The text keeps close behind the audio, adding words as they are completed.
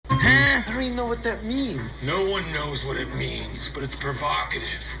don't even know what that means. No one knows what it means, but it's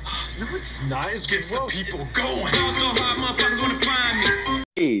provocative. No, it's not. It gets the people going.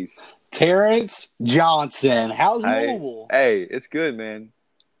 Terrence Johnson. How's Louisville? Hey, it's good, man.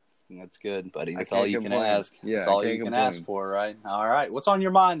 That's good, buddy. That's all you can ask. Yeah, that's all you can ask for, right? All right. What's on your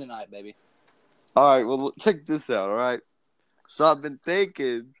mind tonight, baby? All right. Well, check this out, all right? So I've been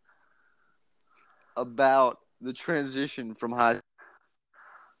thinking about the transition from high.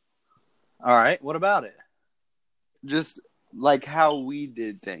 All right. What about it? Just like how we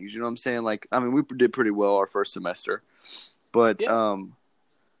did things. You know what I'm saying? Like, I mean, we did pretty well our first semester. But,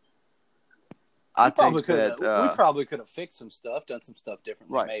 I think that we probably could have fixed some stuff, done some stuff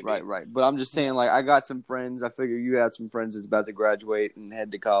differently. Right. But I'm just saying, like, I got some friends. I figure you had some friends that's about to graduate and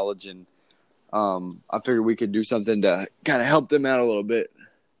head to college, and I figured we could do something to kind of help them out a little bit.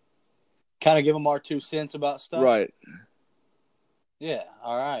 Kind of give them our 2 cents about stuff. Right. Yeah.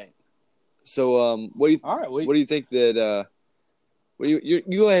 All right. So, what do you think that? You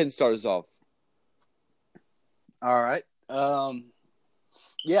go ahead and start us off. All right.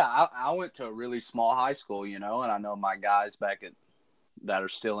 Yeah, I went to a really small high school, you know, and I know my guys that are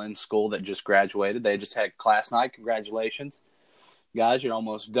still in school that just graduated. They just had class night. Congratulations, guys! You're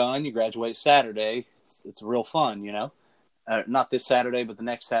almost done. You graduate Saturday. It's real fun, you know. Not this Saturday, but the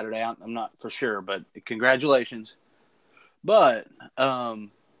next Saturday. I'm not for sure, but congratulations. But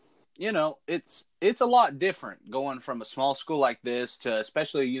you know, it's a lot different going from a small school like this to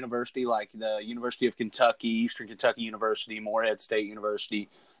especially a university like the University of Kentucky, Eastern Kentucky University, Morehead State University,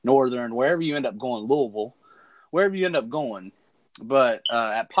 Northern, wherever you end up going, Louisville, wherever you end up going. But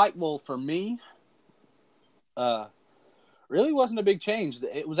at Pikeville, for me, really wasn't a big change.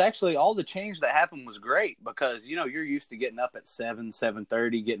 It was actually all the change that happened was great because, you know, you're used to getting up at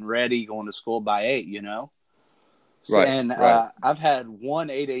 7:30, getting ready, going to school by 8, you know. So, right. I've had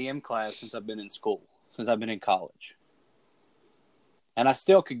one 8 a.m. class since I've been in school, since I've been in college. And I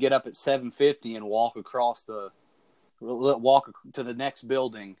still could get up at 7:50 and walk to the next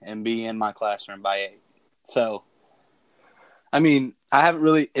building and be in my classroom by 8. So, I mean, I haven't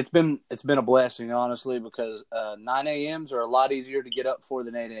really, it's been a blessing, honestly, because 9 a.m.s are a lot easier to get up for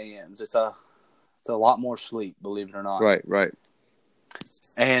than 8 a.m.s. It's a lot more sleep, believe it or not. Right.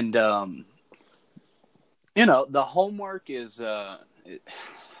 And, you know, the homework is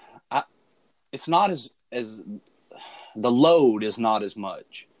it's not as the load is not as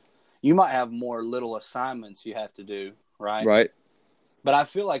much. You might have more little assignments you have to do, right? Right. But I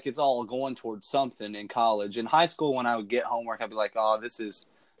feel like it's all going towards something in college. In high school, when I would get homework, I'd be like, "Oh, this is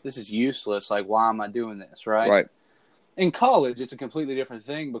useless. Like, why am I doing this?" Right? Right. In college, it's a completely different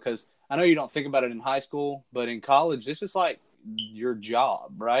thing because I know you don't think about it in high school, but in college, this is like your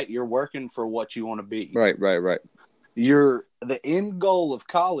job, right? You're working for what you want to be. Right. The end goal of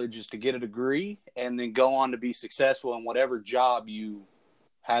college is to get a degree and then go on to be successful in whatever job you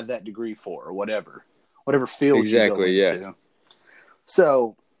have that degree for or whatever field you go into. Yeah.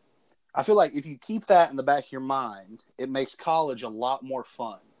 So I feel like if you keep that in the back of your mind, it makes college a lot more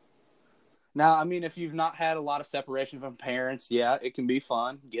fun. Now, I mean, if you've not had a lot of separation from parents, yeah, it can be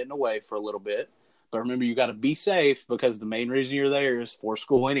fun getting away for a little bit. But remember, you got to be safe because the main reason you're there is for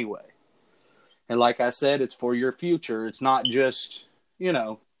school anyway. And like I said, it's for your future. It's not just, you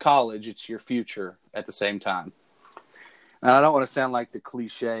know, college. It's your future at the same time. And I don't want to sound like the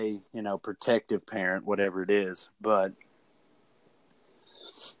cliche, you know, protective parent, whatever it is. But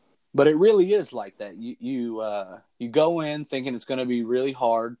it really is like that. You go in thinking it's going to be really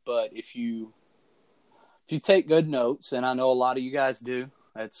hard. But if you take good notes, and I know a lot of you guys do,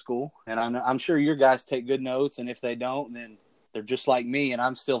 at school, and I'm sure your guys take good notes, and if they don't, then they're just like me, and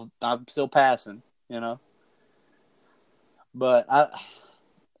I'm still passing, you know. But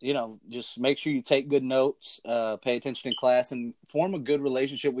just make sure you take good notes, pay attention in class, and form a good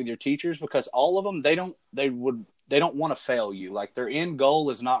relationship with your teachers because all of them they don't want to fail you. Like their end goal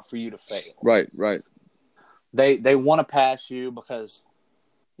is not for you to fail. Right. They want to pass you because,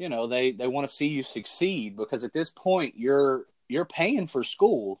 you know, they want to see you succeed because at this point you're paying for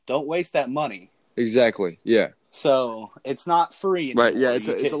school. Don't waste that money. Exactly. Yeah. So it's not free anymore. Right. Yeah.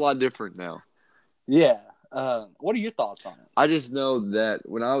 It's a lot different now. Yeah. What are your thoughts on it? I just know that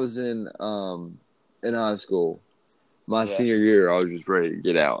when I was in high school, my senior year, I was just ready to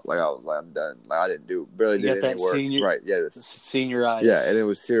get out. Like I was like, I'm done. Like I didn't do any work. Right. Yeah. Senioritis. Yeah, and it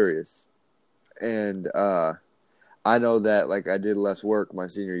was serious. And I know that like I did less work my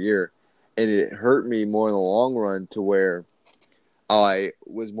senior year, and it hurt me more in the long run to where I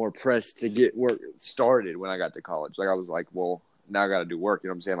was more pressed to get work started when I got to college. Like I was like, well, now I got to do work. You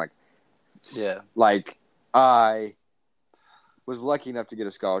know what I'm saying? Like, yeah. Like I was lucky enough to get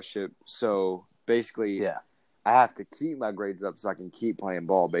a scholarship. So basically, Yeah. I have to keep my grades up so I can keep playing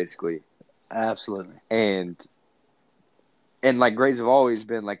ball, basically. Absolutely. And like grades have always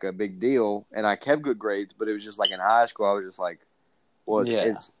been like a big deal, and I kept good grades, but it was just like in high school, I was just like, well, Yeah.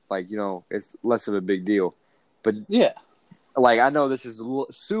 it's like, it's less of a big deal. But Yeah. like, I know this is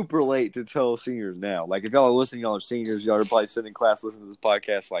super late to tell seniors now. Like, if y'all are listening, y'all are seniors, y'all are probably sitting in class listening to this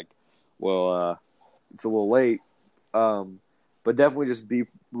podcast, like, well, it's a little late. But definitely just be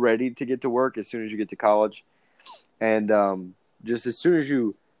ready to get to work as soon as you get to college. And just as soon as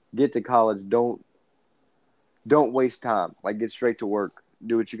you get to college, don't waste time. Like, get straight to work.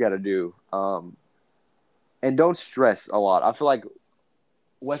 Do what you got to do. And don't stress a lot. I feel like,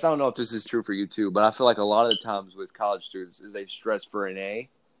 Wes, I don't know if this is true for you too, but I feel like a lot of the times with college students is they stress for an A.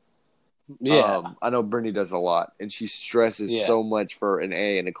 Yeah. I know Brittany does a lot, and she stresses so much for an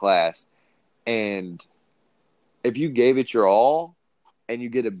A in a class. And if you gave it your all and you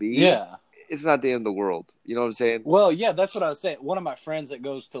get a B, it's not the end of the world. You know what I'm saying? Well, yeah, that's what I was saying. One of my friends that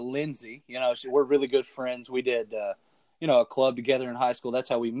goes to Lindsay, we're really good friends. We did, a club together in high school. That's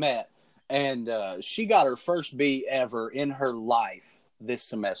how we met. And she got her first B ever in her life this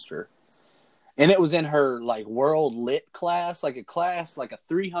semester. And it was in her, like, world lit class, like a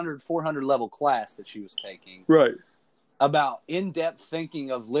 300, 400 level class that she was taking. Right. About in-depth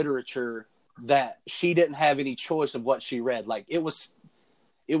thinking of literature that she didn't have any choice of what she read. Like, it was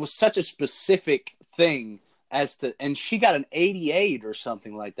such a specific thing and she got an 88 or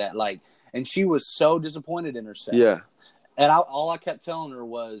something like that. Like, and she was so disappointed in herself. Yeah. And all I kept telling her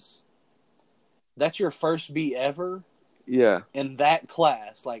was, that's your first B ever. Yeah. In that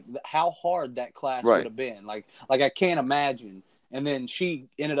class, like how hard that class would have been. Like I can't imagine. And then she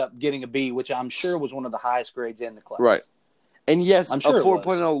ended up getting a B, which I'm sure was one of the highest grades in the class. Right. And yes, I'm sure a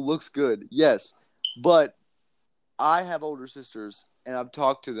 4.0 looks good. Yes. But I have older sisters, and I've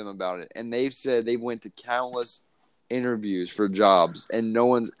talked to them about it, and they've said they went to countless interviews for jobs, and no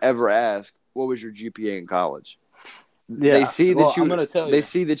one's ever asked, what was your GPA in college? Yeah. They see that I'm gonna tell you. They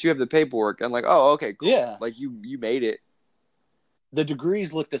see that you have the paperwork, and like, oh, okay, cool. Yeah. Like you made it. The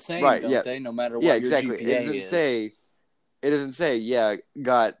degrees look the same, don't they? No matter what your exactly. GPA is. It doesn't say,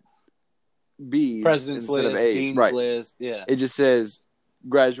 got B's President's instead list, of A's. Dean's Right. list, yeah. It just says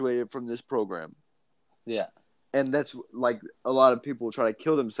graduated from this program. Yeah. And that's like a lot of people try to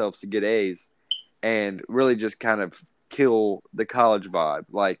kill themselves to get A's and really just kind of kill the college vibe.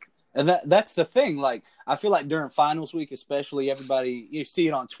 Like, and that's the thing. Like, I feel like during finals week, especially, everybody, you see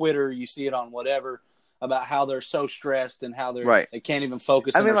it on Twitter, you see it on whatever, about how they're so stressed and how they can't even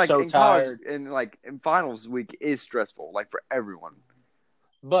focus. And they're so tired. In finals week is stressful, like for everyone.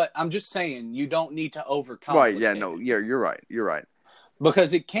 But I'm just saying, you don't need to overcomplicate. Right? Yeah. No. Yeah. You're right. You're right.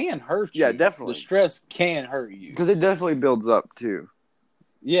 Because it can hurt you. Yeah, definitely. The stress can hurt you. Because it definitely builds up too.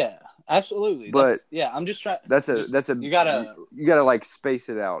 Yeah, absolutely. But I'm just trying. You gotta like space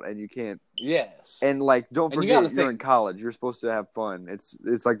it out, and you can't. Yes. And like, don't forget, you're in college. You're supposed to have fun. It's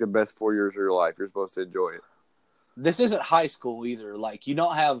like the best 4 years of your life. You're supposed to enjoy it. This isn't high school either. Like, you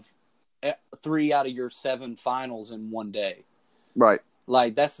don't have 3 out of your 7 finals in one day. Right.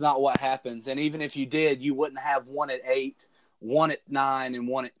 Like, that's not what happens. And even if you did, you wouldn't have one at 8, one at 9, and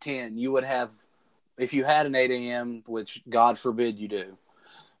one at 10. You would have, if you had an 8 a.m., which God forbid you do,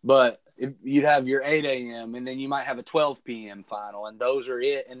 but if you'd have your 8 a.m., and then you might have a 12 p.m. final, and those are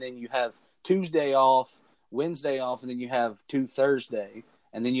it. And then you have Tuesday off, Wednesday off, and then you have 2 Thursday,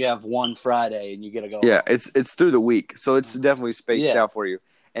 and then you have 1 Friday, and you get to go. Yeah, it's through the week, so it's definitely spaced out for you,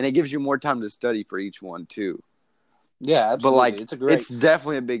 and it gives you more time to study for each one too. Yeah, absolutely. But like, it's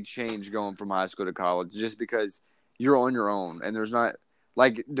definitely a big change going from high school to college, just because you're on your own, and there's not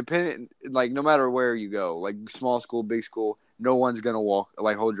like no matter where you go, like small school, big school, no one's gonna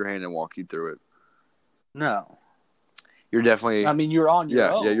hold your hand and walk you through it. No, you're definitely. I mean, you're on your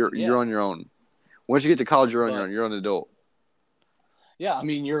own. Yeah, you're on your own. Once you get to college, you're on your own. You're an adult. Yeah, I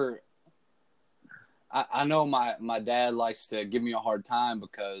mean, I know my dad likes to give me a hard time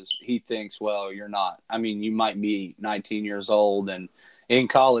because he thinks, well, you're not. I mean, you might be 19 years old and in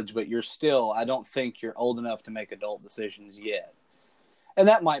college, but I don't think you're old enough to make adult decisions yet. And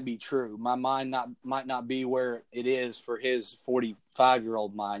that might be true. My mind might not be where it is for his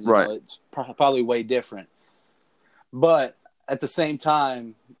 45-year-old mind. You know, it's probably way different. But at the same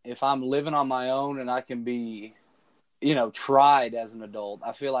time, if I'm living on my own and I can be, tried as an adult,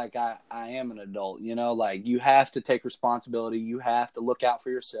 I feel like I am an adult. Like, you have to take responsibility. You have to look out for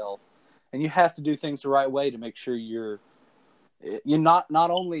yourself. And you have to do things the right way to make sure you're not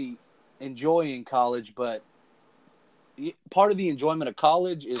only enjoying college, but part of the enjoyment of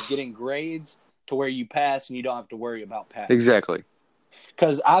college is getting grades to where you pass and you don't have to worry about passing. Exactly.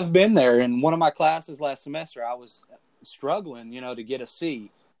 Because I've been there. In one of my classes last semester, I was struggling, to get a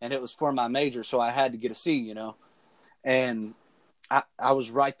C. And it was for my major, so I had to get a C, And I was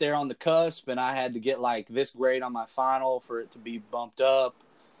right there on the cusp, and I had to get, like, this grade on my final for it to be bumped up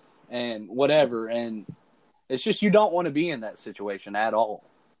and whatever. And it's just you don't want to be in that situation at all.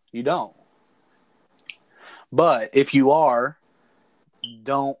 You don't. But if you are,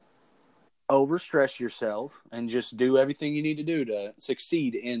 don't overstress yourself and just do everything you need to do to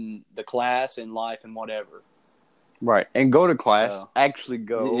succeed in the class, in life, and whatever. Right. And go to class. So, actually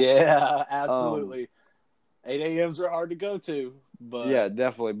go. Yeah, absolutely. 8 a.m.s are hard to go to. But yeah,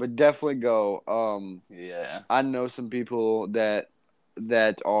 definitely. But definitely go. Yeah. I know some people that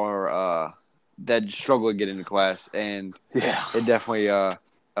are that struggle to get into class, and it definitely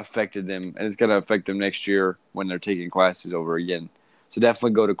affected them, and it's going to affect them next year when they're taking classes over again. So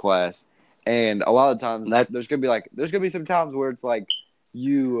definitely go to class. And a lot of times there's going to be some times where it's like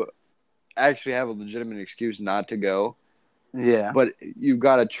you actually have a legitimate excuse not to go. Yeah. But you've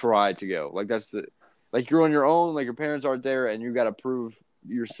got to try to go. Like you're on your own, like your parents aren't there, and you got to prove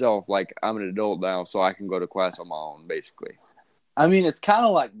yourself like I'm an adult now, so I can go to class on my own, basically. I mean, it's kind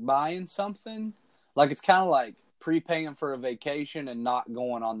of like buying something. Like, it's kind of like prepaying for a vacation and not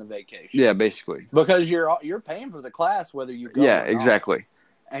going on the vacation. Yeah, basically. Because you're paying for the class whether you go or not. Exactly.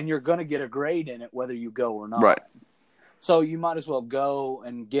 And you're going to get a grade in it whether you go or not. Right. So you might as well go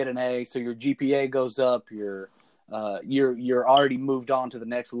and get an A so your GPA goes up, you're already moved on to the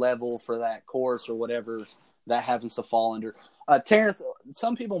next level for that course or whatever that happens to fall under. Terrence,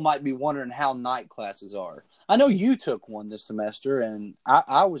 some people might be wondering how night classes are. I know you took one this semester, and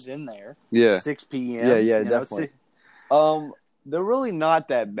I was in there. Yeah. 6 p.m. Yeah, definitely. They're really not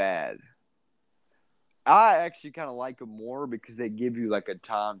that bad. I actually kind of like them more because they give you, like, a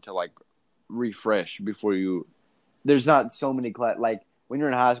time to, like, refresh before you – there's not so many like, when you're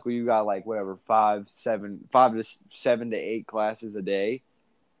in high school, you got, like, whatever, 5 to 7 to 8 classes a day.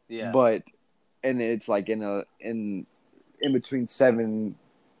 Yeah. And it's, like, in between 7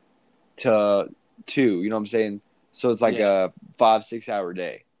 to 2, you know what I'm saying? So it's like a 5-6 hour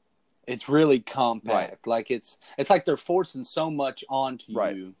day. It's really compact. Right. Like it's like they're forcing so much onto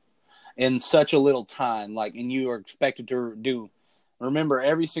you in such a little time. Like, and you are expected to remember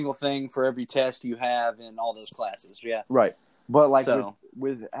every single thing for every test you have in all those classes. Yeah. Right. But like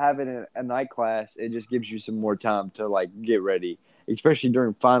with having a night class, it just gives you some more time to like get ready, especially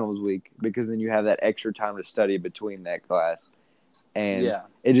during finals week, because then you have that extra time to study between that class. And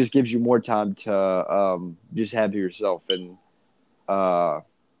it just gives you more time to just have to yourself and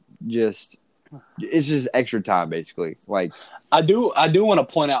it's just extra time basically. Like I do want to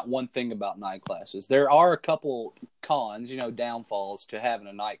point out one thing about night classes. There are a couple cons, downfalls to having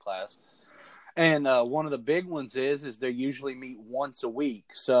a night class. And one of the big ones is they usually meet once a week.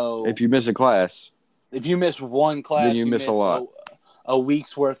 So if you miss a class, if you miss one class, then you miss a lot. A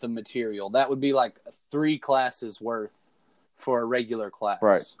week's worth of material. That would be like 3 classes worth for a regular class,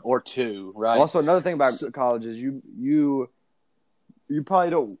 right? Or 2, right? Also, another thing about college is you probably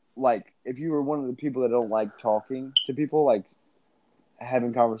don't like, if you were one of the people that don't like talking to people, like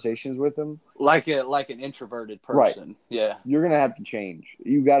having conversations with them, like an introverted person, right? Yeah, you're gonna have to change.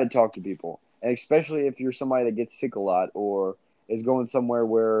 You got to talk to people, and especially if you're somebody that gets sick a lot or is going somewhere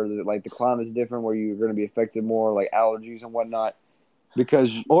where like the climate is different, where you're going to be affected more, like allergies and whatnot.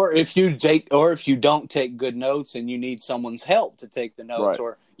 Because or if you don't take good notes and you need someone's help to take the notes, right?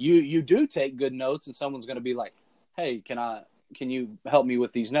 Or you do take good notes and someone's going to be like, "Hey, can you help me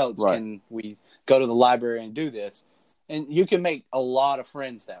with these notes? Right. Can we go to the library and do this?" And you can make a lot of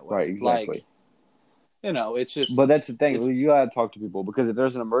friends that way. Right, exactly. Like, it's just. But that's the thing. You got to talk to people, because if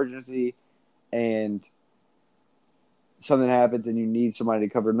there's an emergency and something happens and you need somebody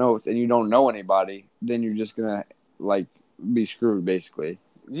to cover notes and you don't know anybody, then you're just gonna like be screwed, basically.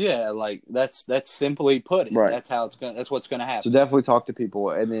 Yeah, like that's simply put it. Right. That's what's gonna happen. So definitely talk to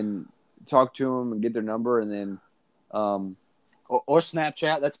people, and then talk to them and get their number, and then or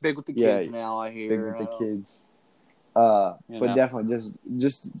Snapchat. That's big with the kids now, I hear. Big with the kids. But definitely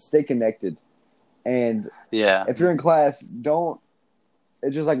just stay connected. And if you're in class,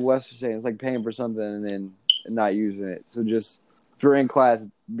 it's just like Wes was saying, it's like paying for something and then not using it. So just, if you're in class,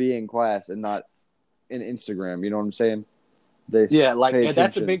 be in class and not in Instagram. You know what I'm saying?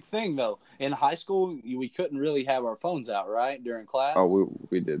 That's a big thing, though. In high school, we couldn't really have our phones out, right, during class? Oh,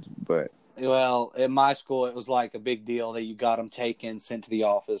 we did, but... Well, in my school, it was like a big deal that you got them taken, sent to the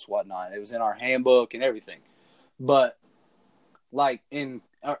office, whatnot. It was in our handbook and everything. But, like,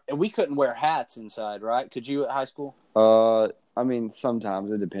 we couldn't wear hats inside, right? Could you at high school? I mean,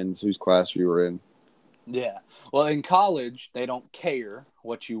 sometimes it depends whose class you were in. Yeah. Well, in college, they don't care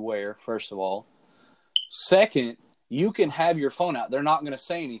what you wear, first of all. Second, you can have your phone out. They're not going to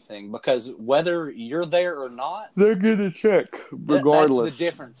say anything because whether you're there or not, they're going to check regardless. That's the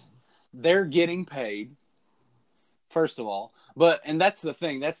difference. They're getting paid, first of all. And that's the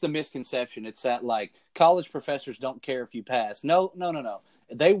thing. That's the misconception. It's that, like, college professors don't care if you pass. No.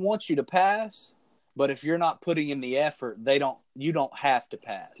 They want you to pass, but if you're not putting in the effort, you don't have to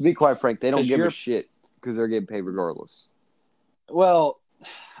pass. To be quite frank, they don't give a shit because they're getting paid regardless. Well,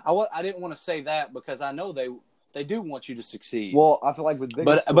 I didn't want to say that because I know they do want you to succeed. Well, I feel like with big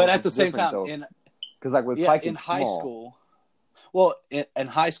but at the same time, because like with Pike, in high school, well, in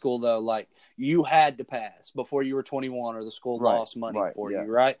high school though, like you had to pass before you were 21, or the school lost money for you,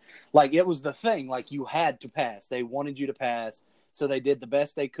 right? Like it was the thing, like you had to pass. They wanted you to pass, so they did the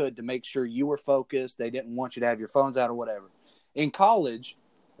best they could to make sure you were focused. They didn't want you to have your phones out or whatever. In college,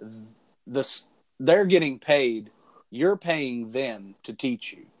 they're getting paid. You're paying them to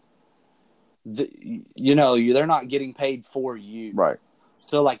teach you. They're not getting paid for you. Right.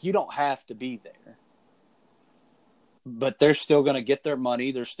 So, like, you don't have to be there. But they're still going to get their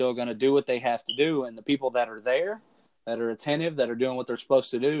money. They're still going to do what they have to do. And the people that are there, that are attentive, that are doing what they're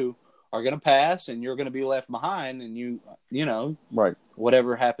supposed to do, are going to pass, and you're going to be left behind. And you know, right.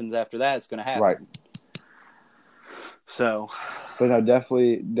 Whatever happens after that, it's going to happen. Right. So. But no,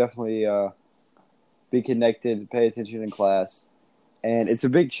 definitely, be connected, pay attention in class. And it's a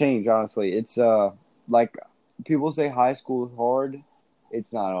big change, honestly. It's like people say high school is hard.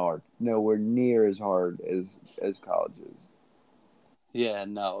 It's not hard. Nowhere near as hard as college is. Yeah,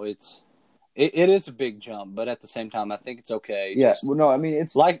 no, it is a big jump, but at the same time, I think it's okay. Yeah, well, no, I mean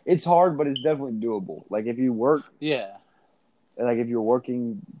it's hard, but it's definitely doable. Like if you work, like if you're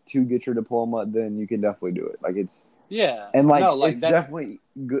working to get your diploma, then you can definitely do it. Like it's it's definitely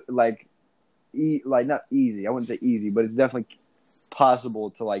good. Like not easy. I wouldn't say easy, but it's definitely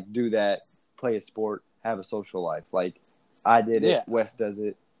possible to like do that, play a sport, have a social life. Like I did it. Wes does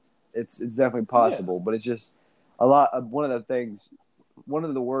it. It's definitely possible, but it's just a lot of one of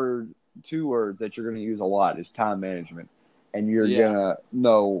the two words that you're going to use a lot is time management. And you're going to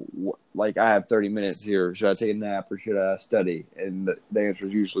know, like, I have 30 minutes here. Should I take a nap or should I study? And the answer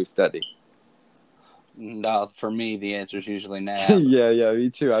is usually study. No, for me, the answer is usually nap. yeah, me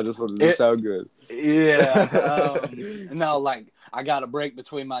too. I just wanted to sound good. Yeah. No, like, I got a break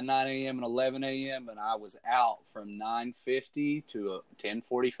between my 9 a.m. and 11 a.m., and I was out from 9:50 to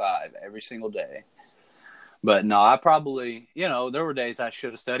 10:45 every single day. But no, I probably, there were days I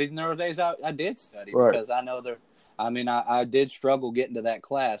should have studied, and there were days I did study because I know I did struggle getting to that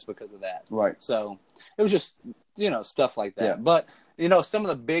class because of that. Right. So it was just, stuff like that. Yeah. But, some of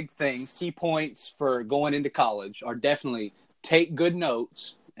the big things, key points for going into college are definitely take good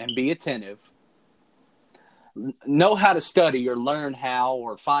notes and be attentive. Know how to study or learn how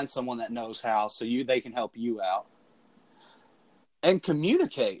or find someone that knows how so they can help you out. And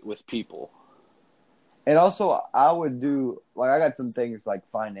communicate with people. And also, I would do, like, I got some things, like,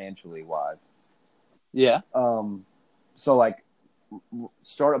 financially wise. Yeah. So, like,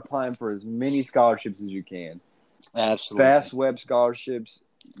 start applying for as many scholarships as you can. Absolutely. Fast web scholarships.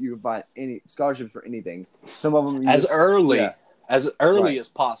 You can find any scholarships for anything. Some of them as early as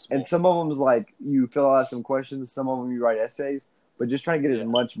possible. And some of them is like you fill out some questions. Some of them you write essays. But just try to get as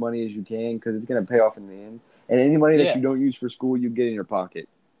much money as you can because it's going to pay off in the end. And any money that you don't use for school, you get in your pocket.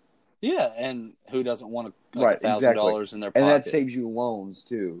 Yeah, and who doesn't want $1,000 in their pocket? And that saves you loans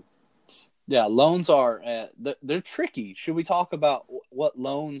too. Yeah, loans are they're tricky. Should we talk about what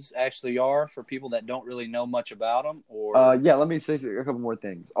loans actually are for people that don't really know much about them? Or let me say a couple more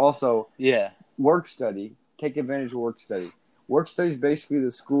things. Also, work study. Take advantage of work study. Work study is basically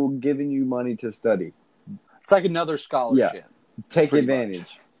the school giving you money to study. It's like another scholarship. Yeah, take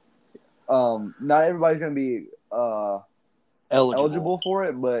advantage. Not everybody's going to be eligible for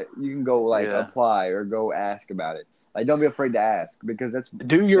it, but you can go apply or go ask about it. Like, don't be afraid to ask because that's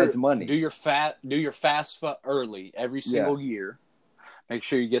money. Do your FAFSA early every single year. Make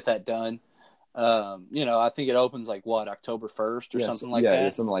sure you get that done. I think it opens October 1st or something like that. Yeah,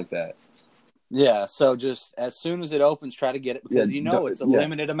 something like that. Yeah, so just as soon as it opens, try to get it because it's a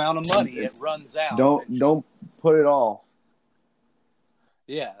limited amount of money. It runs out. Don't put it all.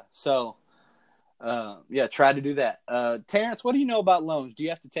 Yeah, so try to do that. Terrence, what do you know about loans? Do you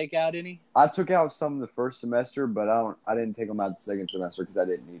have to take out any? I took out some the first semester, but I didn't take them out the second semester because I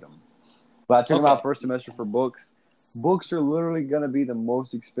didn't need them. But I took them out first semester for books. Books are literally going to be the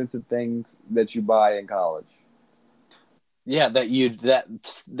most expensive things that you buy in college. Yeah, that you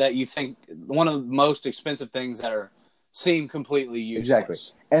think one of the most expensive things that are seem completely useless. Exactly.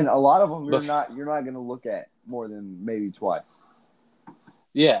 And a lot of them you're not going to look at more than maybe twice.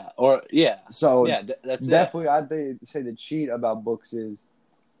 Yeah, So yeah, that's definitely I'd say the cheat about books is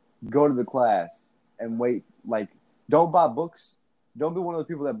go to the class and wait. Like, don't buy books. Don't be one of the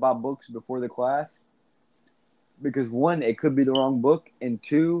people that buy books before the class, because one, it could be the wrong book, and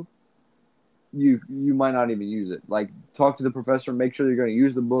two, you might not even use it. Like, talk to the professor, make sure you're going to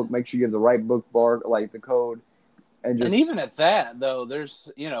use the book, make sure you have the right book bar, like the code, and even at that though, there's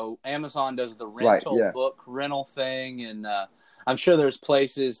Amazon does the rental book rental thing, and I'm sure there's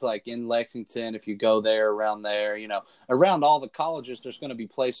places like in Lexington, if you go there, around there, around all the colleges, there's going to be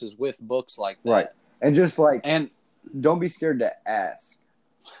places with books like that. Right, and just don't be scared to ask.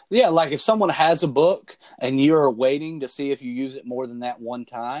 Yeah, like if someone has a book and you're waiting to see if you use it more than that one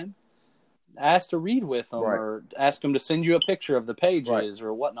time, ask to read with them, or ask them to send you a picture of the pages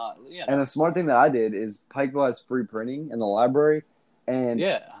or whatnot. And a smart thing that I did is Pikeville has free printing in the library, and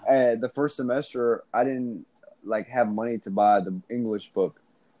the first semester I didn't have money to buy the English book,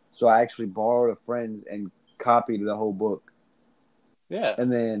 so I actually borrowed a friend's and copied the whole book. Yeah,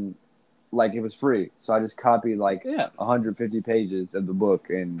 and then it was free, so I just copied 150 pages of the book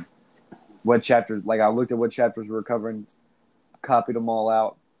and what chapters. I looked at what chapters we were covering, copied them all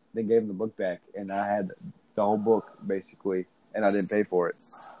out, then gave them the book back, and I had the whole book basically, and I didn't pay for it.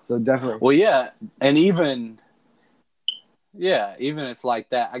 So definitely. Well, yeah, and even it's like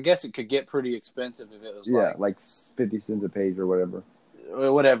that. I guess it could get pretty expensive if it was like 50 cents a page or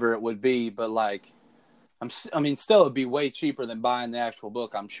whatever it would be. But still, it'd be way cheaper than buying the actual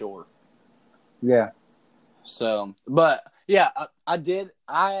book, I'm sure. Yeah. So, but yeah,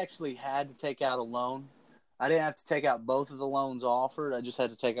 I actually had to take out a loan. I didn't have to take out both of the loans offered. I just had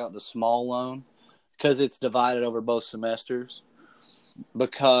to take out the small loan because it's divided over both semesters.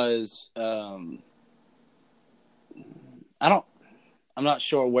 Because I'm not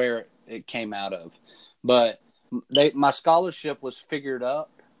sure where it came out of, but my scholarship was figured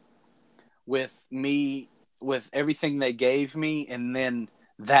up with everything they gave me, and then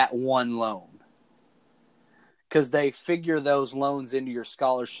that one loan. Because they figure those loans into your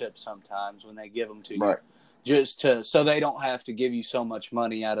scholarship sometimes when they give them to you, so they don't have to give you so much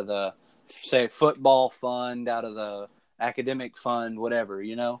money out of the, say, football fund, out of the academic fund, whatever,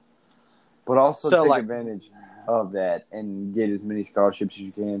 But also take advantage of that and get as many scholarships as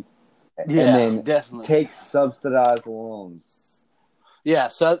you can. Yeah, and then definitely take subsidized loans. Yeah,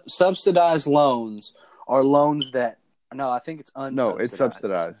 subsidized loans are loans that I think it's unsubsidized. No, it's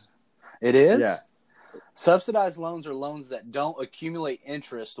subsidized. It is? Yeah. Subsidized loans are loans that don't accumulate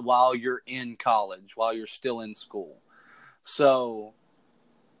interest while you're in college, while you're still in school. So,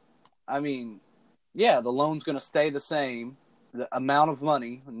 the loan's going to stay the same, the amount of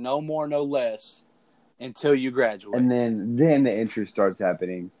money, no more, no less, until you graduate. And then the interest starts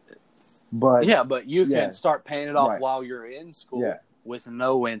happening. But you can start paying it off while you're in school with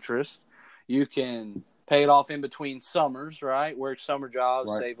no interest. You can pay it off in between summers, right? Work summer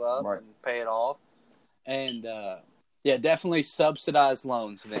jobs, save up, and pay it off. And definitely subsidized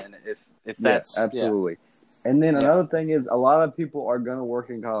loans then, if that's absolutely. And then another thing is, a lot of people are gonna work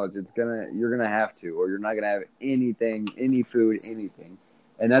in college. You're gonna have to, or you're not gonna have anything, any food, anything.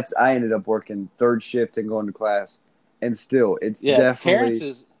 And I ended up working third shift and going to class, and still, it's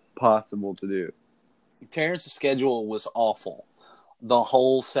definitely possible to do. Terrence's schedule was awful the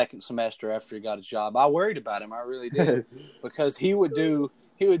whole second semester after he got his job. I worried about him, I really did, because he would do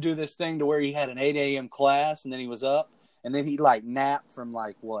this thing to where he had an 8 a.m. class, and then he was up, and then he'd nap from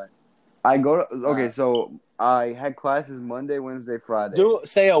what? So I had classes Monday, Wednesday, Friday.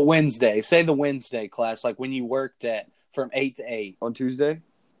 Say the Wednesday class, when you worked from 8 to 8. On Tuesday?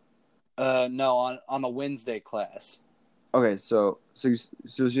 No, on the Wednesday class. Okay, so you're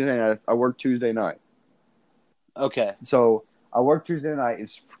saying I work Tuesday night. Okay. So I work Tuesday night.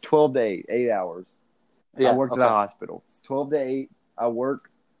 It's 12 to 8, 8 hours. Yeah, I worked at the hospital. 12 to 8, I work.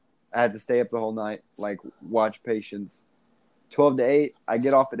 I had to stay up the whole night, watch patients. 12 to 8, I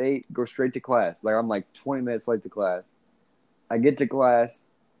get off at 8, go straight to class. I'm 20 minutes late to class. I get to class.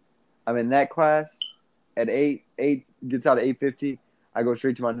 I'm in that class at 8. 8 gets out at 8:50. I go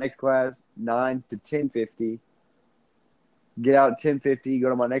straight to my next class, 9 to 10:50. Get out at 10:50, go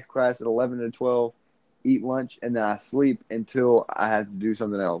to my next class at 11 to 12, eat lunch, and then I sleep until I have to do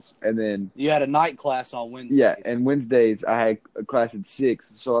something else. And then you had a night class on Wednesdays. Yeah, and Wednesdays I had a class at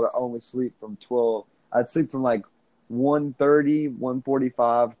 6, so I'd only sleep from 12. I'd sleep from 1:30,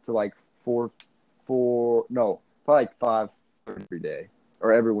 1:45 to 5:30 every day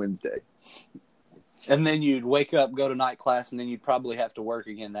or every Wednesday. And then you'd wake up, go to night class, and then you'd probably have to work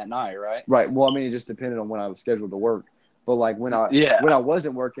again that night, right? Right. Well, it just depended on when I was scheduled to work. But like when I Yeah.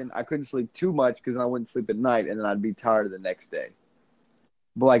 wasn't working, I couldn't sleep too much because I wouldn't sleep at night, and then I'd be tired the next day.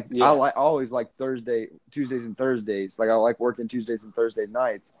 But like I always like Tuesdays and Thursdays. Like I like working Tuesdays and Thursday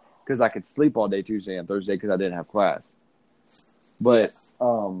nights because I could sleep all day Tuesday and Thursday because I didn't have class. But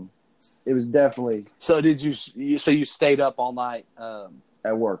it was definitely. So did you stayed up all night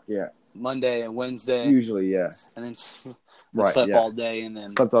At work, yeah. Monday and Wednesday? Usually, yeah. And then Right, slept yeah. all day and then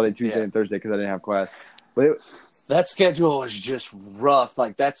Slept all day Tuesday and Thursday because I didn't have class. But that schedule was just rough.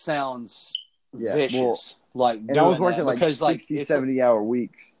 Like that sounds vicious. And I was working like 60, 70-hour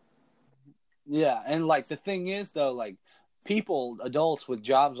weeks. Yeah, and like the thing is though, like adults with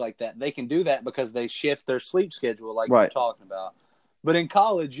jobs like that, they can do that because they shift their sleep schedule like you're talking about. But in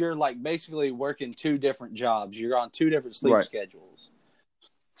college, you're like basically working two different jobs. You're on two different sleep schedules.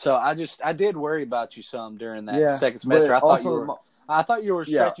 So I did worry about you some during that second semester. I thought you were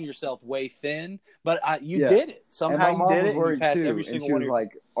stretching yourself way thin, but you did it. Somehow you did it, and you passed every single one. And she was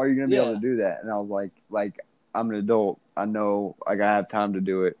like, "Are you going to be able to do that?" And I was like, I'm an adult. I know, like, I have time to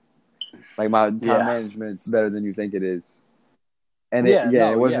do it. Like, my time management's better than you think it is. And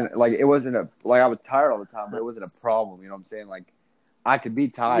it wasn't I was tired all the time, but it wasn't a problem. You know what I'm saying? Like, I could be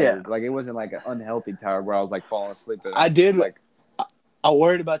tired. Like, it wasn't like an unhealthy tired where I was like falling asleep. I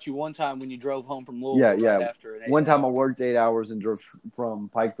worried about you one time when you drove home from Louisville. Right after an 8 One time I worked 8 hours and drove from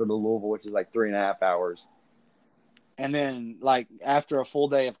Pikeville to Louisville, which is like 3.5 hours. And then, like, after a full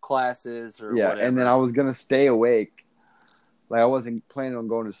day of classes or whatever. And then I was going to stay awake. Like, I wasn't planning on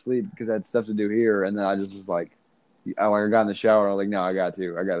going to sleep because I had stuff to do here. And then I just was like, I got in the shower. And I was like, no, I got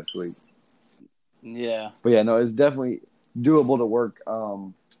to sleep. Yeah. But yeah, no, it's definitely doable to work.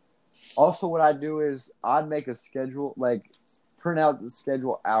 Also, what I do is I'd make a schedule, like, print out the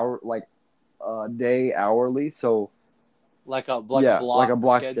schedule day hourly. So like a block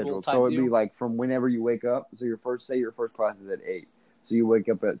schedule. So it'd deal? be like from whenever you wake up. So your first class is at 8. So you wake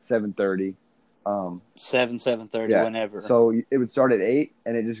up at 7:30. 7:30 whenever. So it would start at 8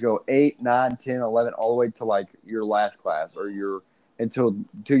 and it just go 8, 9, 10, 11 all the way to like your last class or until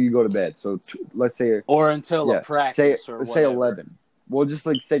you go to bed. So let's say until a practice or whatever. Say 11. We'll just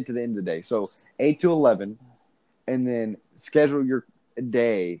like say to the end of the day. So 8 to 11. And then schedule your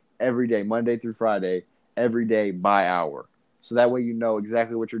day every day, Monday through Friday, every day by hour. So that way you know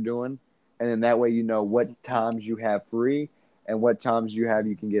exactly what you're doing. And then that way you know what times you have free and what times you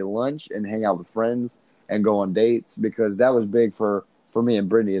can get lunch and hang out with friends and go on dates. Because that was big for me and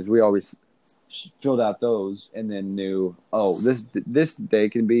Brittany is we always filled out those and then knew, this day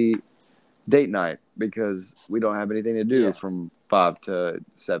can be date night because we don't have anything to do from 5 to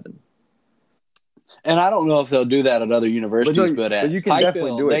 7. And I don't know if they'll do that at other universities, but at you can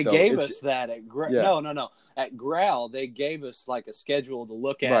definitely do it, they gave us that at No. At Growl, they gave us like a schedule to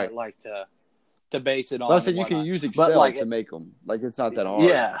look at, like to base it on. I said you can use Excel to make them. Like it's not that hard.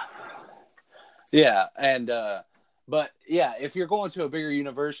 Yeah, and but yeah, if you're going to a bigger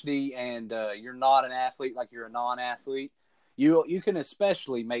university and you're not an athlete, like you're a non-athlete, you can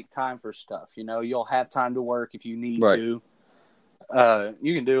especially make time for stuff. You know, you'll have time to work if you need to.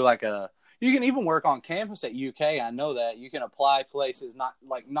 You can do you can even work on campus at UK. I know that you can apply places,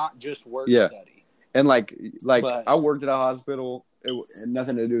 not just work study. And but I worked at a hospital. It had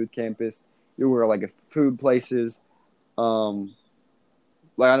nothing to do with campus. You were like food places. I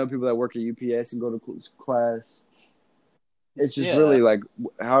know people that work at UPS and go to class. It's just really like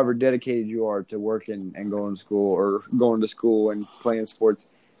however dedicated you are to working and going to school or going to school and playing sports.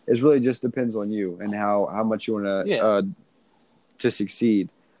 It really just depends on you and how much you want to succeed.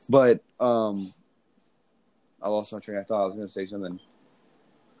 But I lost my train of thought. I was going to say something.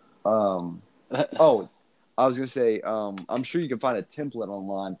 I was going to say I'm sure you can find a template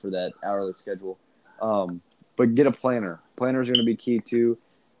online for that hourly schedule. But get a planner. Planners are going to be key too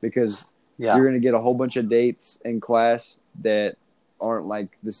because you're going to get a whole bunch of dates in class that aren't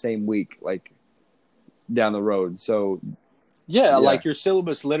like the same week, like down the road. So like your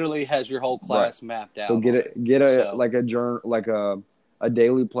syllabus literally has your whole class mapped out. So get a journal, like a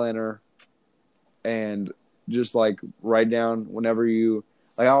daily planner, and just like write down whenever you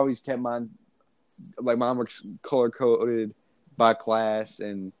like. I always kept mine. Like mine was color coded by class,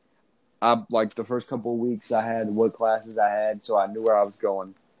 and I like the first couple of weeks I had what classes I had, so I knew where I was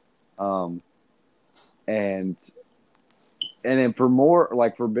going. And then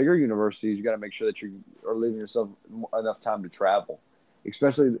for bigger universities, you got to make sure that you are leaving yourself enough time to travel,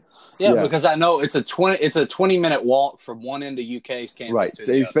 especially. Because I know it's a 20-minute walk from one end of UK's campus. Right, to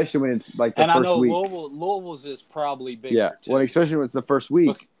so the especially other. when it's like the first week. And I know Louisville's is probably bigger. Yeah, too. well, especially when it's the first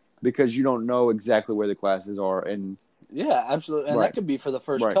week because you don't know exactly where the classes are, and Yeah, absolutely. And Right. that could be for the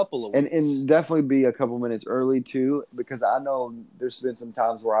first Right. couple of weeks. And definitely be a couple minutes early too, because I know there's been some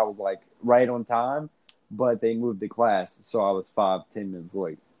times where I was like right on time, but they moved the class, so I was 5-10 minutes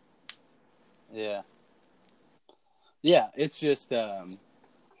late. Yeah. Yeah, it's just little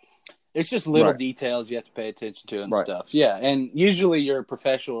Right. details you have to pay attention to and Right. stuff. Yeah, and usually your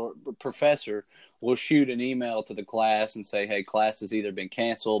professor will shoot an email to the class and say, "Hey, class has either been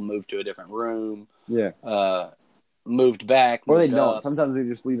canceled, moved to a different room, Yeah. Moved back, Or they moved don't. up." Sometimes they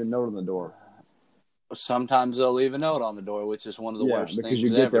just leave a note on the door. Sometimes they'll leave a note on the door, which is one of the worst because things you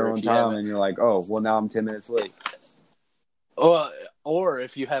get ever. there if on you time haven't- and you're like, oh, well, now I'm 10 minutes late. Or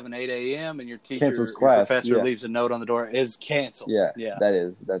if you have an 8 a.m. and your Cancels your class, professor yeah. leaves a note on the door, is canceled. Yeah, Yeah.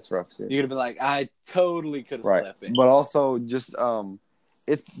 that's rough too. You could have been like, I totally could have Right, slept in. but also just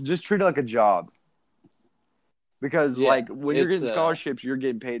it's just treat it like a job. Because Yeah, like when you're it's, getting scholarships, you're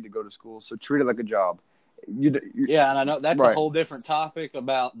getting paid to go to school, so treat it like a job. Yeah, and I know that's Right. a whole different topic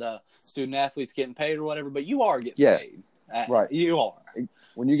about the student athletes getting paid or whatever, but you are getting Yeah. paid. Right. You are.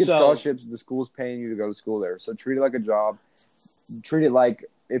 When you get So- scholarships, the school's paying you to go to school there. So treat it like a job. Treat it like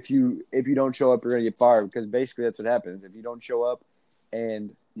if you don't show up, you're gonna get fired, because basically that's what happens. If you don't show up,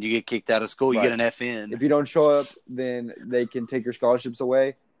 and You get kicked out of school, you Right. get an FN. if you don't show up, then they can take your scholarships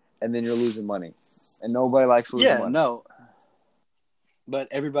away, and then you're losing money. And nobody likes losing Yeah, money. no. But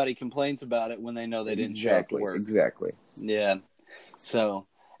everybody complains about it when they know they didn't show up to work. Exactly. Yeah. So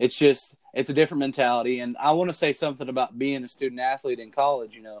it's a different mentality. And I want to say something about being a student athlete in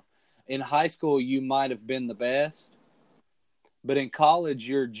college. In high school, you might have been the best, but in college,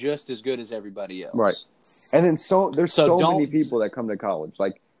 you're just as good as everybody else. Right. And then there's so many don't- people that come to college.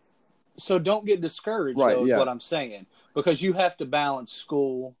 Like, So don't get discouraged, Right, though, is yeah. what I'm saying. Because you have to balance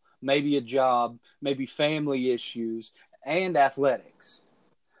school, maybe a job, maybe family issues, and athletics.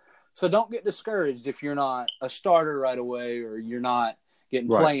 So don't get discouraged if you're not a starter right away, or you're not getting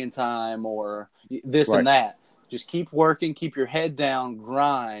Right. playing time, or this Right. and that. Just keep working, keep your head down,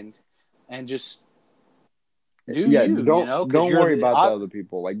 grind, and just do yeah, you, don't 'cause you're worry the- about the other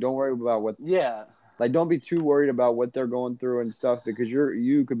people. Like, don't worry about what. Yeah. Like, don't be too worried about what they're going through and stuff, because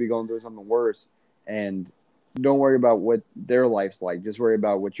you could be going through something worse, and don't worry about what their life's like. Just worry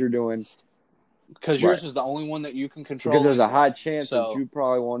about what you're doing, Because Right. yours is the only one that you can control. because there's a anyway. high chance So- that you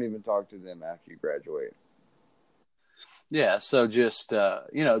probably won't even talk to them after you graduate. Yeah, so just,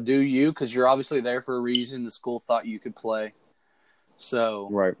 do you, because you're obviously there for a reason. The school thought you could play. So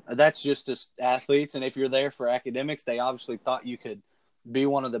Right. that's just as athletes. And if you're there for academics, they obviously thought you could be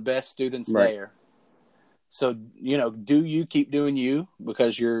one of the best students Right. there. So, do you keep doing you,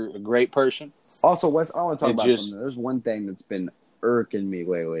 because you're a great person. Also, Wes, I want to talk It about just- something. There's one thing that's been irking me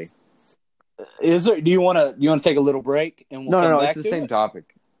lately. Is there? Do you want to take a little break and we'll come No, back it's the to same it?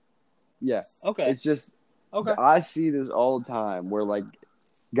 topic. Yeah, Okay. it's just Okay. I see this all the time where like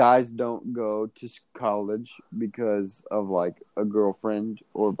guys don't go to college because of like a girlfriend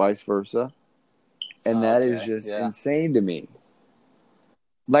or vice versa, and that is Okay, just yeah. insane to me.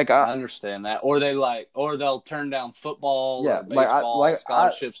 Like I understand that. Or they'll turn down football Yeah, or like baseball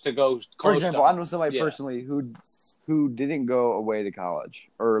scholarships to go for close example, to I know somebody Yeah. personally who didn't go away to college,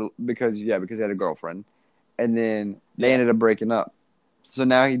 or because he had a girlfriend, and then they Yeah. ended up breaking up. So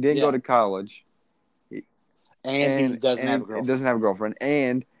now he didn't Yeah. go to college. And he doesn't have a He girlfriend. doesn't have a girlfriend,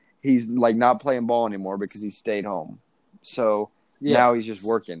 and he's like not playing ball anymore because he stayed home. So Yeah. now he's just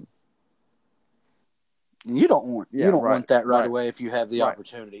working. You don't want Yeah, you don't right, want that right right. away if you have the Right.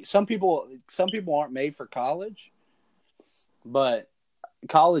 opportunity. Some people aren't made for college, but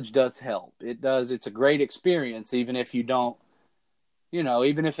college does help. It does. It's a great experience, even if you don't.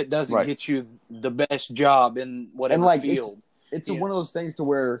 Even if it doesn't Right. get you the best job in whatever And like field. it's Yeah. one of those things to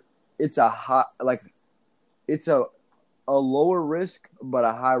where it's it's a lower risk but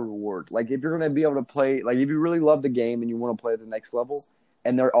a high reward. Like if you're going to be able to play, like if you really love the game and you want to play at the next level,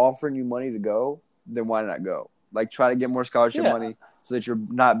 and they're offering you money to go, then why not go? Like try to get more scholarship Yeah. money so that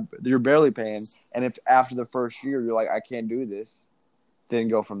you're barely paying. And if after the first year you're like, I can't do this, then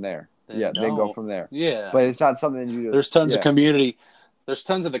go from there. Then Then go don't. from there. Yeah. But it's not something you just, There's tons of yeah. community. There's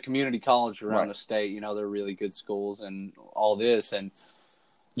tons of the community college around Right. the state. They're really good schools and all this, and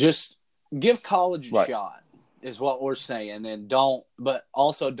just give college a Right. shot is what we're saying. And but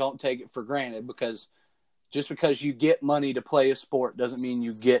also don't take it for granted, because just because you get money to play a sport doesn't mean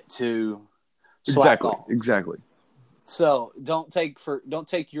you get to slack off. Exactly. So don't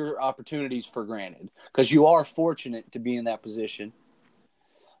take your opportunities for granted, because you are fortunate to be in that position.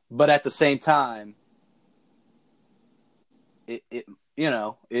 But at the same time,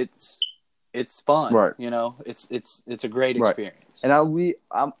 it's fun. Right. It's a great Right. experience. And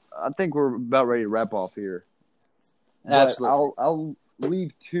I think we're about ready to wrap off here. But Absolutely. I'll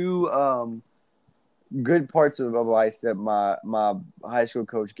leave two good parts of advice that my high school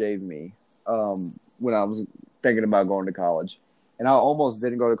coach gave me when I was thinking about going to college. And I almost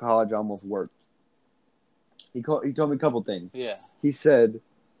didn't go to college. I almost worked. He told me a couple things. Yeah. He said,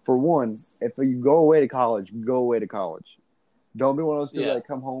 for one, if you go away to college, go away to college. Don't be one of those people that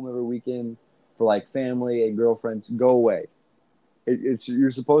come home every weekend for like family and girlfriends. Go away.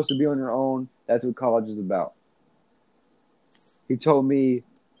 You're supposed to be on your own. That's what college is about. He told me,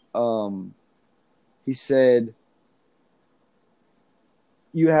 he said,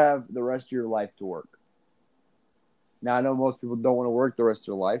 you have the rest of your life to work. Now, I know most people don't want to work the rest of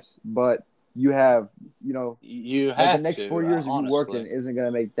their lives, but you have, you like have the next to, 4 years of you working honestly. isn't going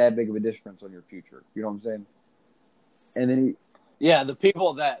to make that big of a difference on your future. You know what I'm saying? And then the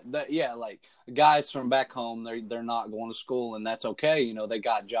people that like guys from back home, they're not going to school, and that's okay. They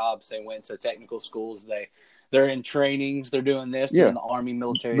got jobs. They went to technical schools. They're in trainings. They're doing this. They're in the Army,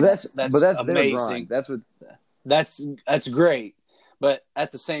 military. But that's their amazing. grind. That's what. That's great. But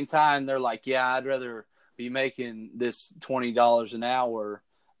at the same time, they're like, I'd rather be making this $20 an hour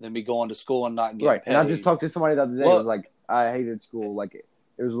than be going to school and not getting paid. And I just talked to somebody the other day. It was like, I hated school. Like, it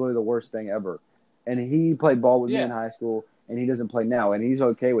was literally the worst thing ever. And he played ball with me in high school, and he doesn't play now, and he's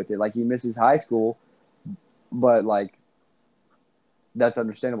okay with it. Like, he misses high school, but like, that's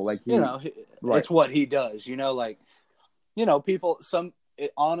understandable. Like, it's what he does. People.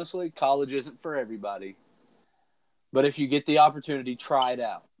 Honestly, college isn't for everybody. But if you get the opportunity, try it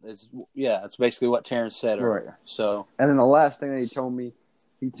out. It's basically what Terrence said earlier. Right. So, and then the last thing that he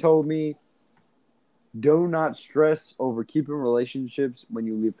told me, do not stress over keeping relationships when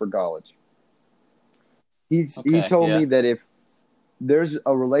you leave for college. He told me that if there's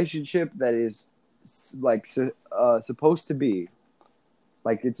a relationship that is like supposed to be,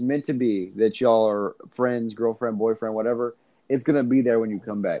 like it's meant to be, that y'all are friends, girlfriend, boyfriend, whatever, it's gonna be there when you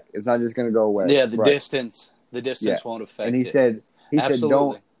come back. It's not just gonna go away. Yeah, the distance won't affect it. And he said,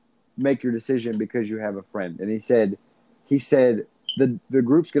 don't make your decision because you have a friend. And he said the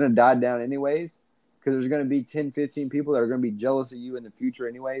group's going to die down anyways, because there's going to be 10, 15 people that are going to be jealous of you in the future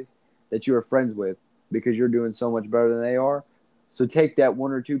anyways that you are friends with because you're doing so much better than they are. So take that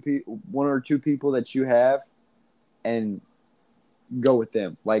one or two people that you have and go with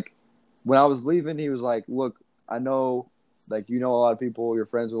them. Like, when I was leaving, he was like, look, I know, like, a lot of people, you're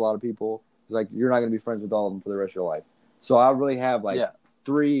friends with a lot of people. Like, you're not going to be friends with all of them for the rest of your life. So I really have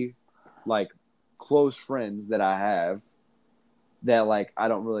three like close friends that I have that like I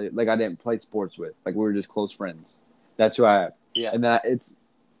don't really like. I didn't play sports with. Like, we were just close friends. That's who I have. Yeah. And that it's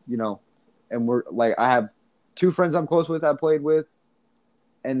and we're like, I have two friends I'm close with. I played with,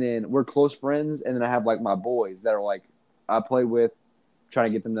 and then we're close friends. And then I have like my boys that are like I played with, trying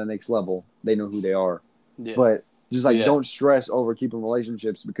to get them to the next level. They know who they are. Yeah. But just like, don't stress over keeping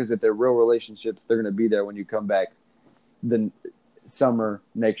relationships, because if they're real relationships, they're going to be there when you come back the summer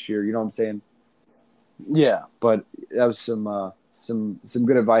next year. You know what I'm saying? Yeah. But that was some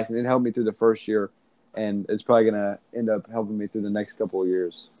good advice, and it helped me through the first year, and it's probably going to end up helping me through the next couple of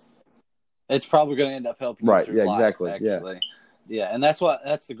years. It's probably going to end up helping you through life, exactly. Actually. Yeah, and that's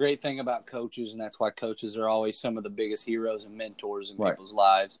the great thing about coaches, and that's why coaches are always some of the biggest heroes and mentors in people's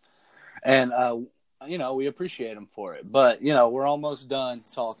lives. And we appreciate them for it. But, we're almost done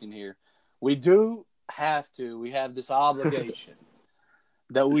talking here. We have this obligation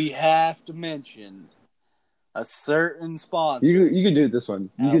that we have to mention a certain sponsor. You can do this one.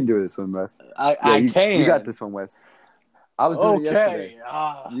 You can do this one, Wes. I can. You got this one, Wes. I was doing it yesterday.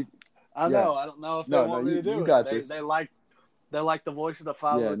 I know. I don't know if they want me to do it. Got this. They like the voice of the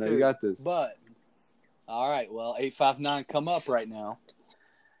 502. Yeah, no, you got this. But, all right, well, 859 come up right now.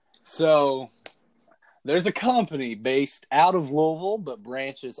 So, there's a company based out of Louisville, but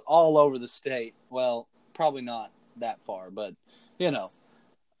branches all over the state. Well, probably not that far, but, a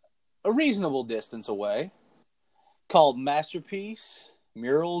reasonable distance away, called Masterpiece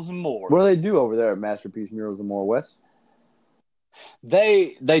Murals and More. What do they do over there at Masterpiece Murals and More, Wes?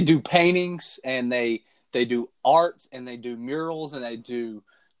 They do paintings, and they do art, and they do murals, and they do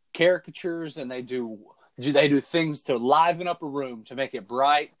caricatures, and they do things to liven up a room, to make it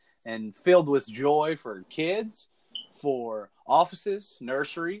bright and filled with joy for kids, for offices,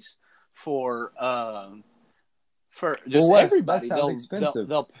 nurseries, for just everybody. That sounds expensive.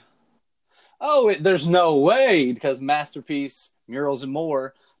 There's no way, because Masterpiece Murals and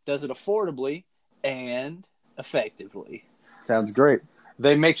More does it affordably and effectively. Sounds great.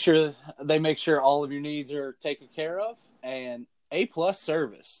 They make sure all of your needs are taken care of, and A+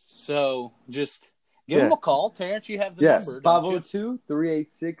 service. So just give them a call. Terrence, you have the number.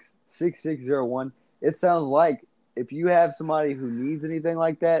 502-386-6601. It sounds like if you have somebody who needs anything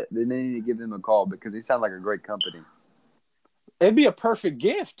like that, then they need to give them a call because they sound like a great company. It'd be a perfect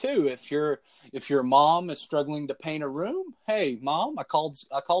gift too if your mom is struggling to paint a room. Hey, Mom, I called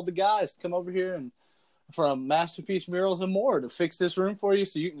the guys to come over here and from Masterpiece Murals and More to fix this room for you,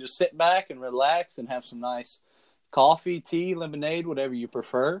 so you can just sit back and relax and have some nice coffee, tea, lemonade, whatever you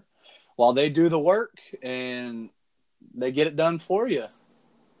prefer, while they do the work and they get it done for you.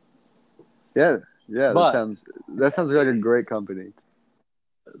 Yeah, But that sounds like a great company.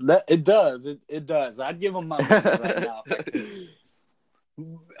 It does. I'd give them my money right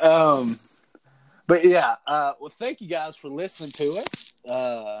now. But yeah, well, thank you guys for listening to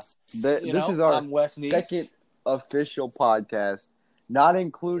us. This is our I'm Wes Neese. second official podcast, not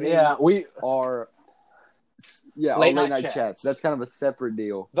including our late night chats. That's kind of a separate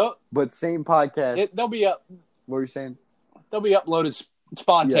deal. But same podcast. They'll be up. What were you saying? They'll be uploaded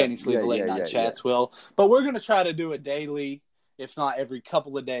spontaneously. The late night chats will, but we're going to try to do a daily, if not every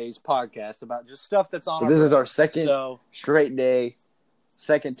couple of days, podcast about just stuff that's on. This is our second straight day,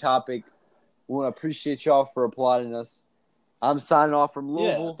 second topic. We want to appreciate y'all for applauding us. I'm signing off from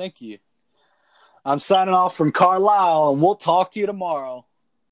Louisville. Yeah, thank you. I'm signing off from Carlisle, and we'll talk to you tomorrow.